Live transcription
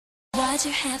Why'd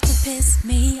you have to piss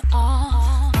me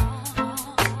off?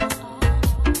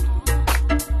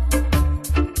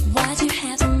 Why'd you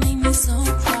have to make me so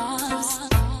cross?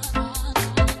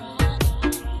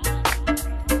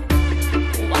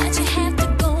 Why'd you have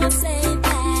to go and say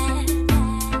that?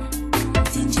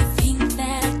 Didn't you think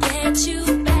that I'd get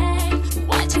you back?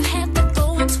 Why'd you have to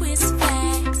go and twist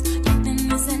facts? You've been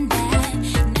this and that.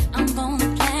 Now I'm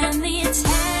gonna plan the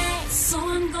attack. So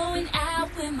I'm going out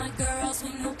with my girls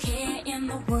with no care in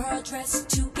the world, dressed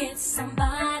to